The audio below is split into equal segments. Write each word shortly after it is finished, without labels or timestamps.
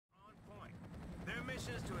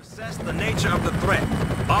Missions to assess the nature of the threat.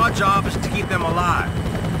 Our job is to keep them alive.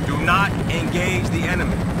 Do not engage the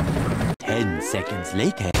enemy. 10 seconds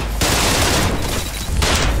later.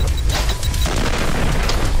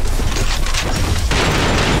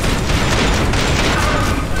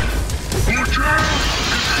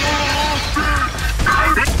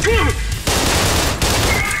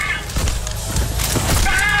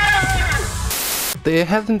 There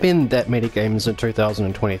haven't been that many games in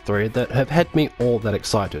 2023 that have had me all that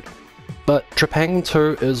excited, but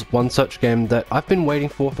Trepang2 is one such game that I've been waiting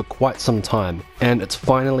for quite some time, and it's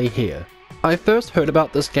finally here. I first heard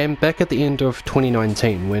about this game back at the end of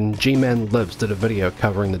 2019 when G-Man Lives did a video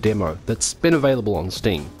covering the demo that's been available on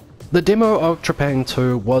Steam. The demo of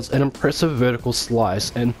Trepang2 was an impressive vertical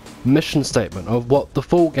slice and mission statement of what the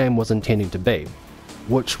full game was intending to be,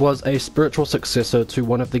 which was a spiritual successor to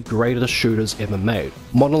one of the greatest shooters ever made,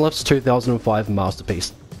 Monolith's 2005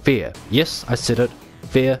 masterpiece, F.E.A.R. Yes, I said it,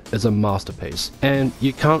 F.E.A.R. is a masterpiece, and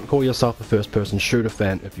you can't call yourself a first-person shooter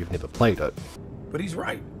fan if you've never played it. But he's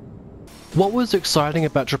right. What was exciting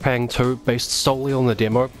about Trepang2 based solely on the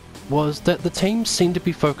demo was that the team seemed to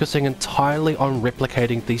be focusing entirely on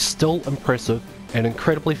replicating the still impressive and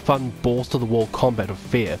incredibly fun balls-to-the-wall combat of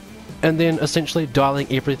F.E.A.R., and then essentially dialing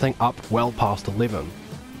everything up well past 11.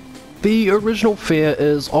 The original F.E.A.R.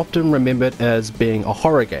 is often remembered as being a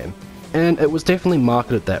horror game, and it was definitely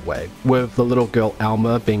marketed that way, with the little girl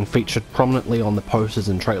Alma being featured prominently on the posters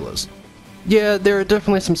and trailers. Yeah, there are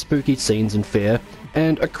definitely some spooky scenes in F.E.A.R.,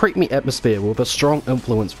 and a creepy atmosphere with a strong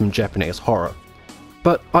influence from Japanese horror.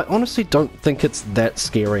 But I honestly don't think it's that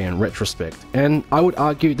scary in retrospect, and I would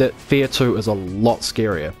argue that F.E.A.R. 2 is a lot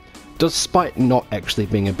scarier, despite not actually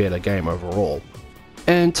being a better game overall.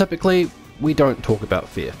 And typically, we don't talk about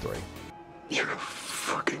F.E.A.R. 3. You're a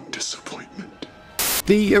fucking disappointment.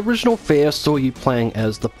 The original F.E.A.R. saw you playing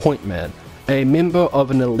as the Point Man, a member of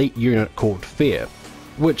an elite unit called F.E.A.R.,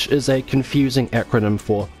 which is a confusing acronym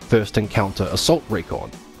for First Encounter Assault Recon.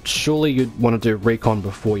 Surely you'd want to do recon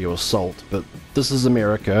before you assault, but this is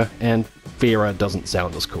America, and F.E.A.R. doesn't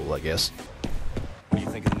sound as cool, I guess. What do you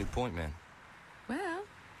think of the new Point Man? Well,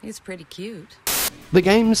 he's pretty cute. The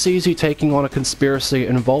game sees you taking on a conspiracy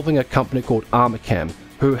involving a company called Armacam,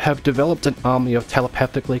 who have developed an army of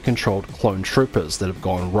telepathically controlled clone troopers that have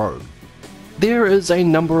gone rogue. There is a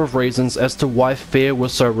number of reasons as to why F.E.A.R.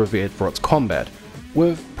 was so revered for its combat,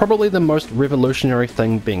 with probably the most revolutionary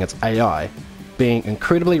thing being its AI, being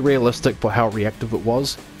incredibly realistic for how reactive it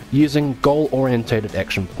was, using goal-orientated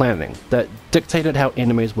action planning that dictated how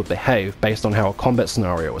enemies would behave based on how a combat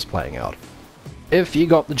scenario was playing out. If you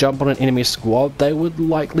got the jump on an enemy squad, they would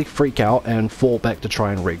likely freak out and fall back to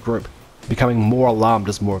try and regroup, becoming more alarmed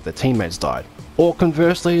as more of their teammates died. Or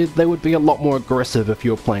conversely, they would be a lot more aggressive if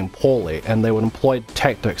you were playing poorly, and they would employ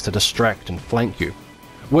tactics to distract and flank you,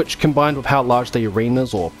 which combined with how large the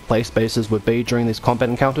arenas or play spaces would be during these combat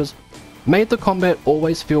encounters, made the combat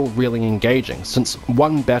always feel really engaging, since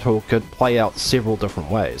one battle could play out several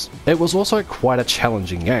different ways. It was also quite a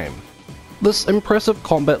challenging game. This impressive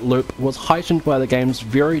combat loop was heightened by the game's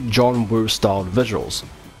very John Woo styled visuals,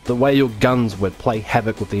 the way your guns would play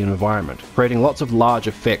havoc with the environment, creating lots of large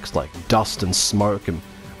effects like dust and smoke and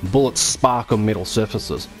bullets spark on metal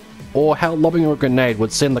surfaces, or how lobbing a grenade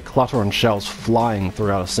would send the clutter and shells flying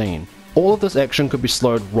throughout a scene. All of this action could be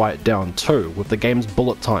slowed right down too with the game's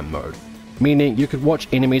bullet time mode, meaning you could watch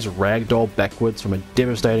enemies ragdoll backwards from a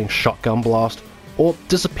devastating shotgun blast, or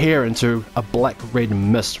disappear into a black-red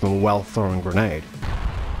mist from a well-thrown grenade.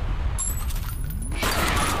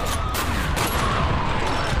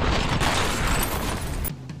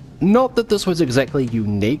 Not that this was exactly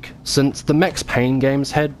unique, since the Max Payne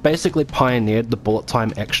games had basically pioneered the bullet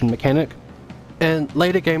time action mechanic, and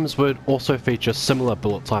later games would also feature similar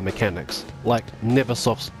bullet time mechanics, like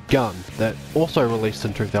Neversoft's Gun that also released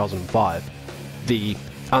in 2005, the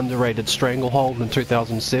underrated Stranglehold in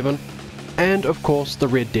 2007, and of course the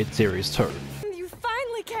Red Dead series too. You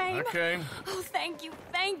finally came! Okay. Oh, thank you,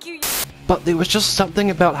 thank you! But there was just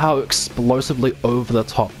something about how explosively over the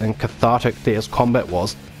top and cathartic F.E.A.R.'s combat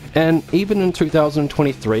was, and even in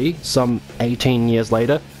 2023, some 18 years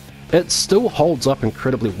later, it still holds up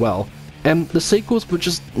incredibly well, and the sequels were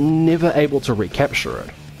just never able to recapture it.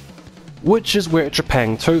 Which is where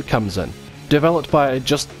Trepang2 comes in, developed by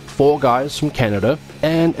just 4 guys from Canada,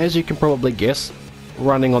 and as you can probably guess,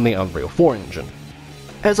 running on the Unreal 4 engine.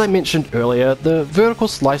 As I mentioned earlier, the vertical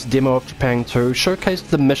slice demo of Trepang2 showcased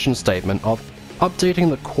the mission statement of updating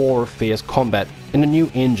the core of F.E.A.R.'s combat in a new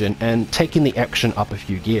engine and taking the action up a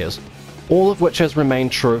few gears, all of which has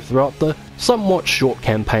remained true throughout the somewhat short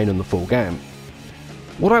campaign in the full game.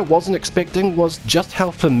 What I wasn't expecting was just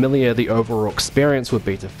how familiar the overall experience would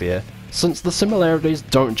be to f.e.a.r, since the similarities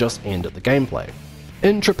don't just end at the gameplay.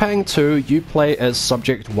 In Trepang2, you play as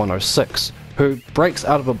Subject 106, who breaks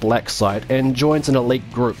out of a black site and joins an elite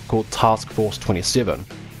group called Task Force 27,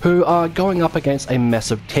 who are going up against a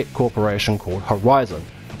massive tech corporation called Horizon,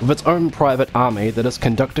 with its own private army that is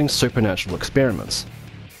conducting supernatural experiments.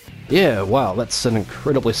 Yeah, wow, that's an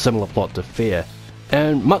incredibly similar plot to f.e.a.r,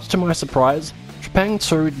 and much to my surprise,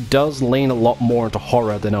 Trepang2 does lean a lot more into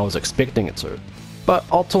horror than I was expecting it to, but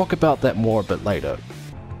I'll talk about that more a bit later.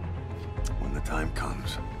 When the time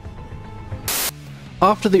comes.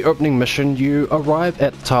 After the opening mission, you arrive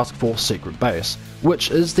at the Task Force secret base, which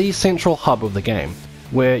is the central hub of the game,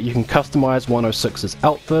 where you can customize 106's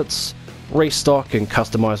outfits, restock and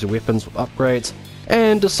customize your weapons with upgrades,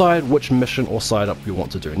 and decide which mission or side up you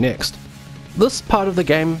want to do next. This part of the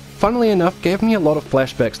game, funnily enough, gave me a lot of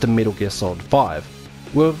flashbacks to Metal Gear Solid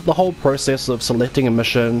 5, with the whole process of selecting a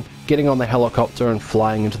mission, getting on the helicopter and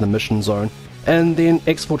flying into the mission zone, and then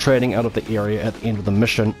exfiltrating out of the area at the end of the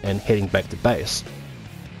mission and heading back to base.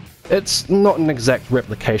 It's not an exact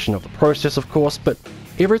replication of the process, of course, but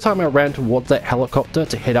every time I ran towards that helicopter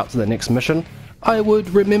to head out to the next mission, I would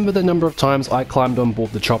remember the number of times I climbed on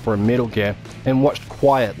board the chopper in Metal Gear and watched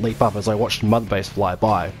Quiet leap up as I watched Mother Base fly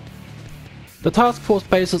by. The Task Force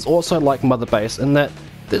base is also like Mother Base in that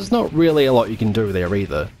there's not really a lot you can do there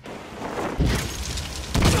either.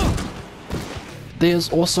 There's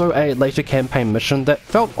also a later campaign mission that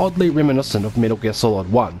felt oddly reminiscent of Metal Gear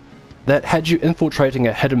Solid 1, that had you infiltrating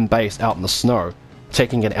a hidden base out in the snow,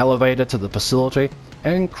 taking an elevator to the facility,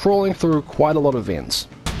 and crawling through quite a lot of vents.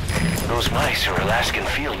 Those mice are Alaskan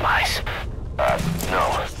field mice.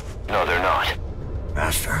 No, they're not.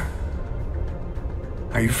 Master,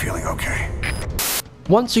 are you feeling okay?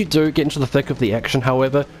 Once you do get into the thick of the action,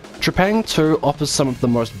 however, Trepang2 offers some of the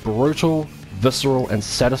most brutal, visceral, and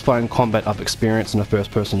satisfying combat I've experienced in a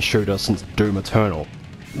first-person shooter since Doom Eternal,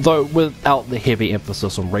 though without the heavy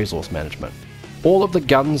emphasis on resource management. All of the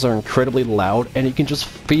guns are incredibly loud, and you can just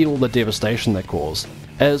feel the devastation they cause,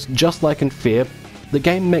 as just like in f.e.a.r, the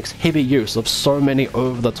game makes heavy use of so many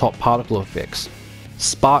over-the-top particle effects.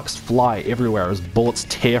 Sparks fly everywhere as bullets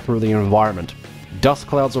tear through the environment. Dust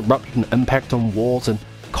clouds erupt and impact on walls and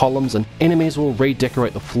columns, and enemies will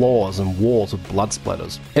redecorate the floors and walls with blood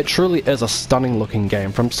splatters. It truly is a stunning looking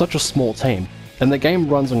game from such a small team, and the game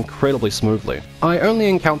runs incredibly smoothly. I only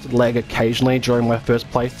encountered lag occasionally during my first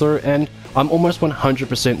playthrough, and I'm almost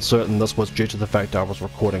 100% certain this was due to the fact I was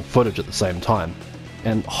recording footage at the same time.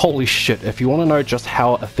 And holy shit, if you want to know just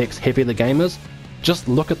how effects heavy the game is, just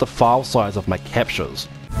look at the file size of my captures.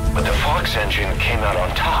 But the Fox engine came out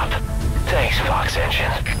on top. Thanks, Fox engine.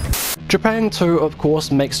 Trepang2 of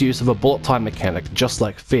course makes use of a bullet time mechanic just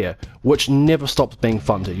like f.e.a.r, which never stops being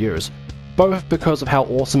fun to use, both because of how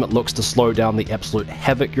awesome it looks to slow down the absolute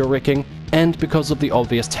havoc you're wreaking, and because of the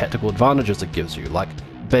obvious tactical advantages it gives you, like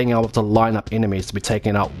being able to line up enemies to be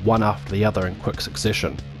taken out one after the other in quick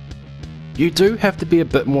succession. You do have to be a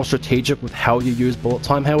bit more strategic with how you use bullet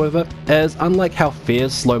time, however, as unlike how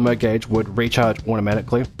f.e.a.r's slow-mo gauge would recharge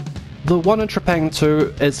automatically, the one in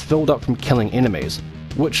Trepang2 is filled up from killing enemies,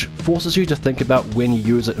 which forces you to think about when you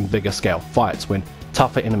use it in bigger scale fights when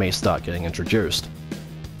tougher enemies start getting introduced.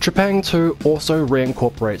 Trepang2 also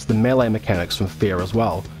reincorporates the melee mechanics from f.e.a.r as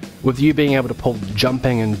well, with you being able to pull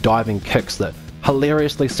jumping and diving kicks that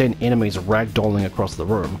hilariously send enemies ragdolling across the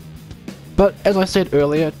room. But as I said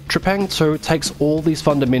earlier, Trepang2 takes all these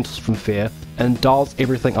fundamentals from f.e.a.r and dials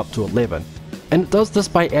everything up to 11, and it does this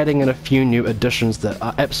by adding in a few new additions that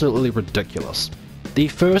are absolutely ridiculous. The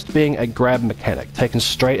first being a grab mechanic taken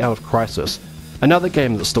straight out of Crysis, another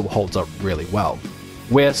game that still holds up really well,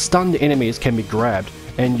 where stunned enemies can be grabbed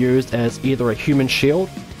and used as either a human shield,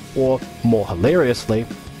 or more hilariously,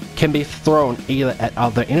 can be thrown either at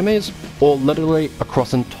other enemies or literally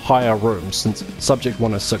across entire rooms, since Subject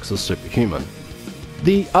 106 is superhuman.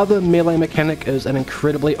 The other melee mechanic is an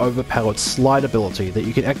incredibly overpowered slide ability that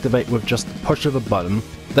you can activate with just the push of a button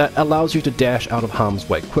that allows you to dash out of harm's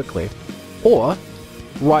way quickly, or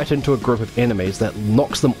right into a group of enemies that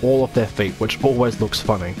knocks them all off their feet, which always looks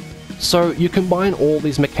funny. So you combine all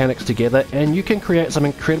these mechanics together and you can create some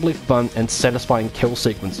incredibly fun and satisfying kill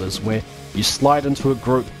sequences where you slide into a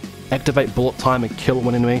group, activate bullet time and kill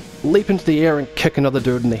one enemy, leap into the air and kick another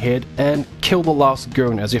dude in the head, and kill the last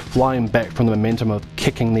goon as you're flying back from the momentum of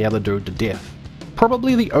kicking the other dude to death.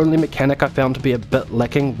 Probably the only mechanic I found to be a bit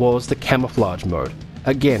lacking was the camouflage mode,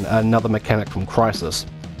 again another mechanic from Crysis,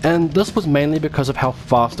 and this was mainly because of how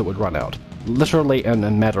fast it would run out, literally in a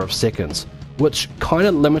matter of seconds, which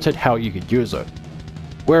kinda limited how you could use it.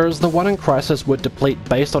 whereas the one in Crisis would deplete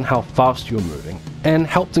based on how fast you're moving, and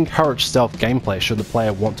helped encourage stealth gameplay should the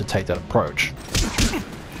player want to take that approach.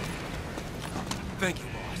 Thank you,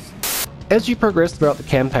 boss. As you progress throughout the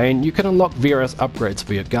campaign, you can unlock various upgrades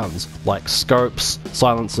for your guns, like scopes,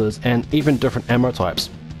 silencers, and even different ammo types,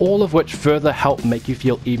 all of which further help make you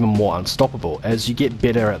feel even more unstoppable as you get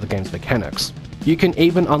better at the game's mechanics. You can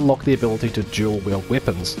even unlock the ability to dual-wield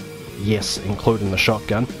weapons, yes, including the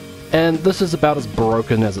shotgun, and this is about as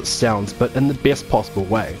broken as it sounds, but in the best possible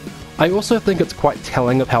way. I also think it's quite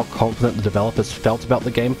telling of how confident the developers felt about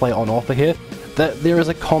the gameplay on offer here, that there is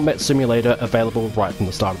a combat simulator available right from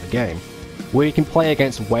the start of the game, where you can play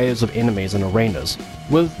against waves of enemies in arenas,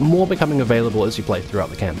 with more becoming available as you play throughout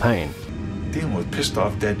the campaign. Dealing with pissed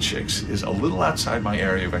off dead chicks is a little outside my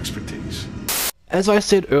area of expertise. As I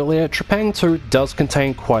said earlier, Trepang2 does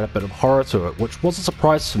contain quite a bit of horror to it, which was a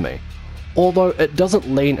surprise to me, although it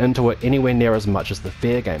doesn't lean into it anywhere near as much as the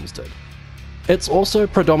F.E.A.R. games did. It's also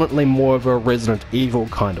predominantly more of a Resident Evil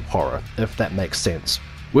kind of horror, if that makes sense,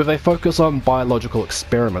 with a focus on biological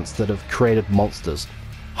experiments that have created monsters,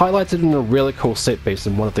 highlighted in a really cool set piece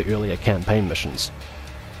in one of the earlier campaign missions.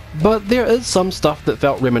 But there is some stuff that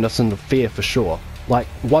felt reminiscent of F.E.A.R. for sure, like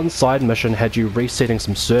one side mission had you resetting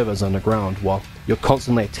some servers underground while you're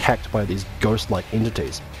constantly attacked by these ghost-like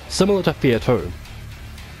entities, similar to F.E.A.R. 2.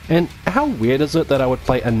 And how weird is it that I would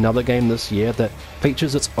play another game this year that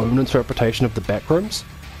features its own interpretation of the backrooms?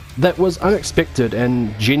 That was unexpected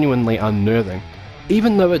and genuinely unnerving,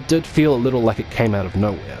 even though it did feel a little like it came out of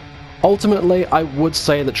nowhere. Ultimately, I would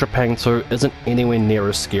say that Trepang2 isn't anywhere near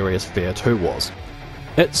as scary as F.E.A.R. 2 was.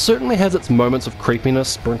 It certainly has its moments of creepiness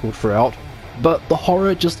sprinkled throughout, but the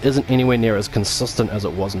horror just isn't anywhere near as consistent as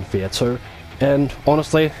it was in F.E.A.R. 2, and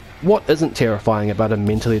honestly, what isn't terrifying about a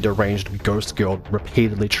mentally deranged ghost girl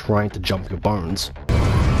repeatedly trying to jump your bones?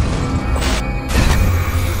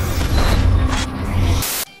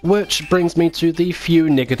 Which brings me to the few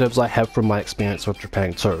negatives I have from my experience with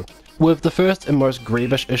Trepang2, with the first and most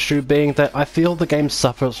grievous issue being that I feel the game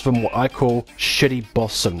suffers from what I call shitty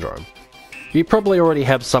boss syndrome. You probably already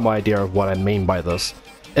have some idea of what I mean by this,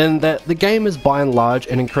 in that the game is by and large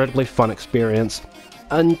an incredibly fun experience,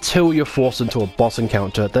 until you're forced into a boss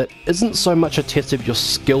encounter that isn't so much a test of your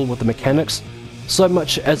skill with the mechanics, so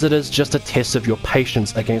much as it is just a test of your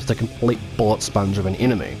patience against a complete bullet sponge of an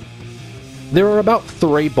enemy. There are about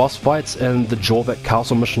 3 boss fights in the Jorvik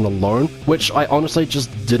castle mission alone, which I honestly just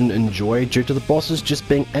didn't enjoy due to the bosses just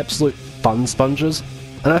being absolute fun sponges,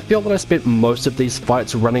 and I feel that I spent most of these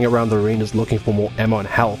fights running around the arenas looking for more ammo and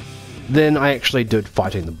health than I actually did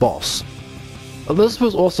fighting the boss. This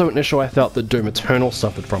was also an issue I felt that Doom Eternal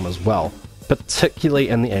suffered from as well, particularly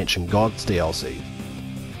in the Ancient Gods DLC.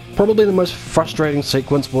 Probably the most frustrating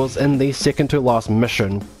sequence was in the second to last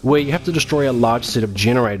mission, where you have to destroy a large set of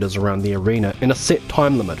generators around the arena in a set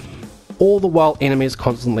time limit, all the while enemies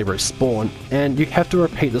constantly respawn, and you have to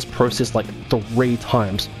repeat this process like 3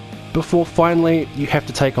 times, before finally you have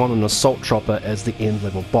to take on an assault chopper as the end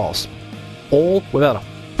level boss, all without a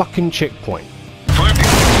fucking checkpoint.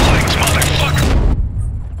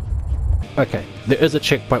 Okay, there is a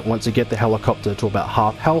checkpoint once you get the helicopter to about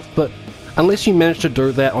half health, but unless you manage to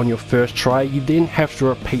do that on your first try, you then have to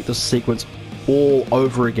repeat this sequence all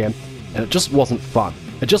over again, and it just wasn't fun.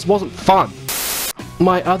 It just wasn't fun!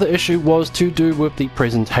 My other issue was to do with the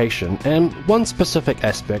presentation, and one specific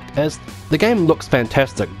aspect, as the game looks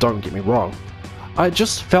fantastic, don't get me wrong. I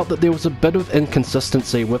just felt that there was a bit of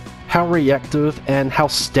inconsistency with how reactive and how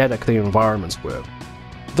static the environments were.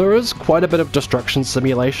 There is quite a bit of destruction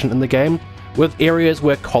simulation in the game, with areas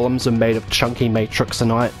where columns are made of chunky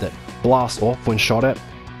matrixonite that blast off when shot at,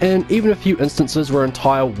 and even a few instances where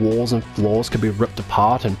entire walls and floors could be ripped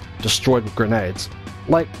apart and destroyed with grenades,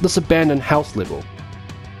 like this abandoned house level.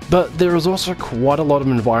 But there is also quite a lot of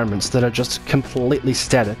environments that are just completely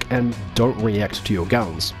static and don't react to your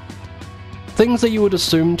guns. Things that you would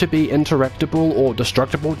assume to be interactable or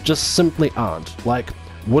destructible just simply aren't, like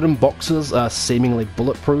wooden boxes are seemingly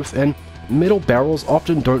bulletproof, and metal barrels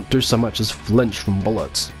often don't do so much as flinch from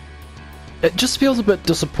bullets. It just feels a bit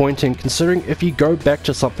disappointing considering if you go back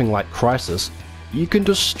to something like Crisis, you can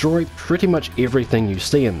destroy pretty much everything you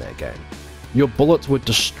see in that game. Your bullets would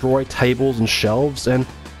destroy tables and shelves, and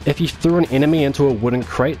if you threw an enemy into a wooden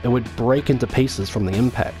crate, it would break into pieces from the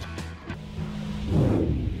impact.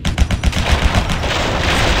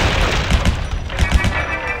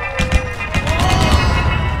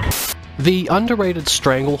 The underrated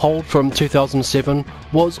Stranglehold from 2007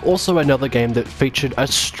 was also another game that featured a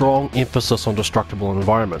strong emphasis on destructible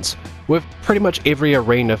environments, with pretty much every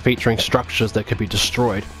arena featuring structures that could be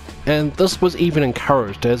destroyed, and this was even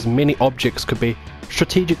encouraged as many objects could be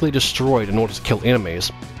strategically destroyed in order to kill enemies,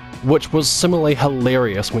 which was similarly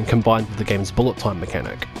hilarious when combined with the game's bullet time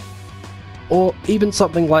mechanic. Or even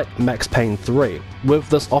something like Max Payne 3, with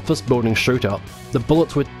this office building shootout, the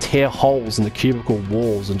bullets would tear holes in the cubicle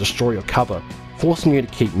walls and destroy your cover, forcing you to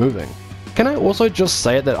keep moving. Can I also just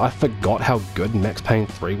say that I forgot how good Max Payne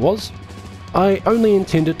 3 was? I only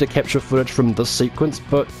intended to capture footage from this sequence,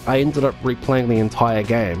 but I ended up replaying the entire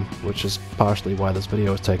game, which is partially why this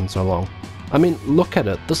video is taking so long. I mean, look at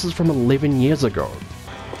it, this is from 11 years ago.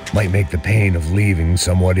 Might make the pain of leaving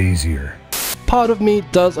somewhat easier. Part of me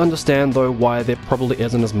does understand though why there probably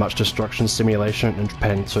isn't as much destruction simulation in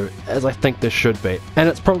Trepang2 as I think there should be, and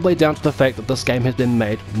it's probably down to the fact that this game has been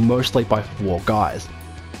made mostly by 4 guys.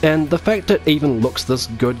 And the fact it even looks this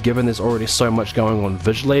good given there's already so much going on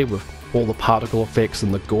visually with all the particle effects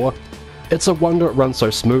and the gore, it's a wonder it runs so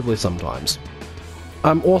smoothly sometimes.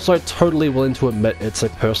 I'm also totally willing to admit it's a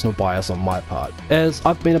personal bias on my part, as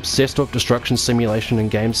I've been obsessed with destruction simulation in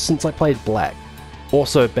games since I played Black,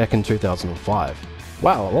 also back in 2005.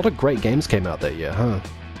 Wow, a lot of great games came out that year, huh?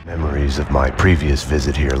 Memories of my previous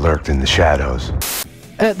visit here lurked in the shadows.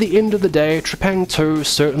 At the end of the day, Trepang2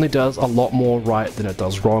 certainly does a lot more right than it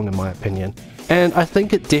does wrong in my opinion, and I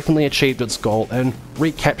think it definitely achieved its goal in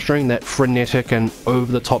recapturing that frenetic and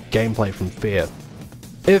over-the-top gameplay from F.E.A.R.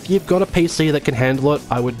 If you've got a PC that can handle it,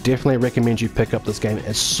 I would definitely recommend you pick up this game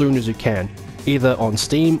as soon as you can, either on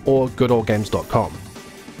Steam or goodoldgames.com.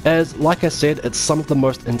 As, like I said, it's some of the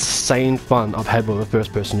most insane fun I've had with a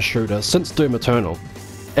first-person shooter since Doom Eternal.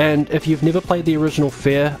 And if you've never played the original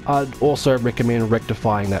F.E.A.R, I'd also recommend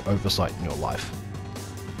rectifying that oversight in your life.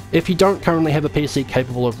 If you don't currently have a PC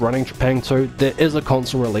capable of running Trepang2, there is a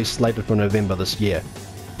console release slated for November this year,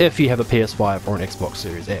 if you have a PS5 or an Xbox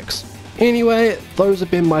Series X. Anyway, those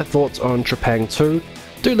have been my thoughts on Trepang2.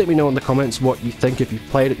 Do let me know in the comments what you think if you've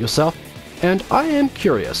played it yourself, and I am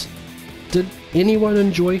curious, did anyone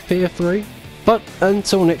enjoy F.E.A.R 3? But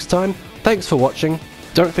until next time, thanks for watching.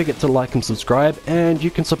 Don't forget to like and subscribe, and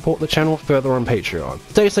you can support the channel further on Patreon.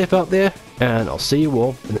 Stay safe out there, and I'll see you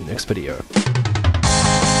all in the next video.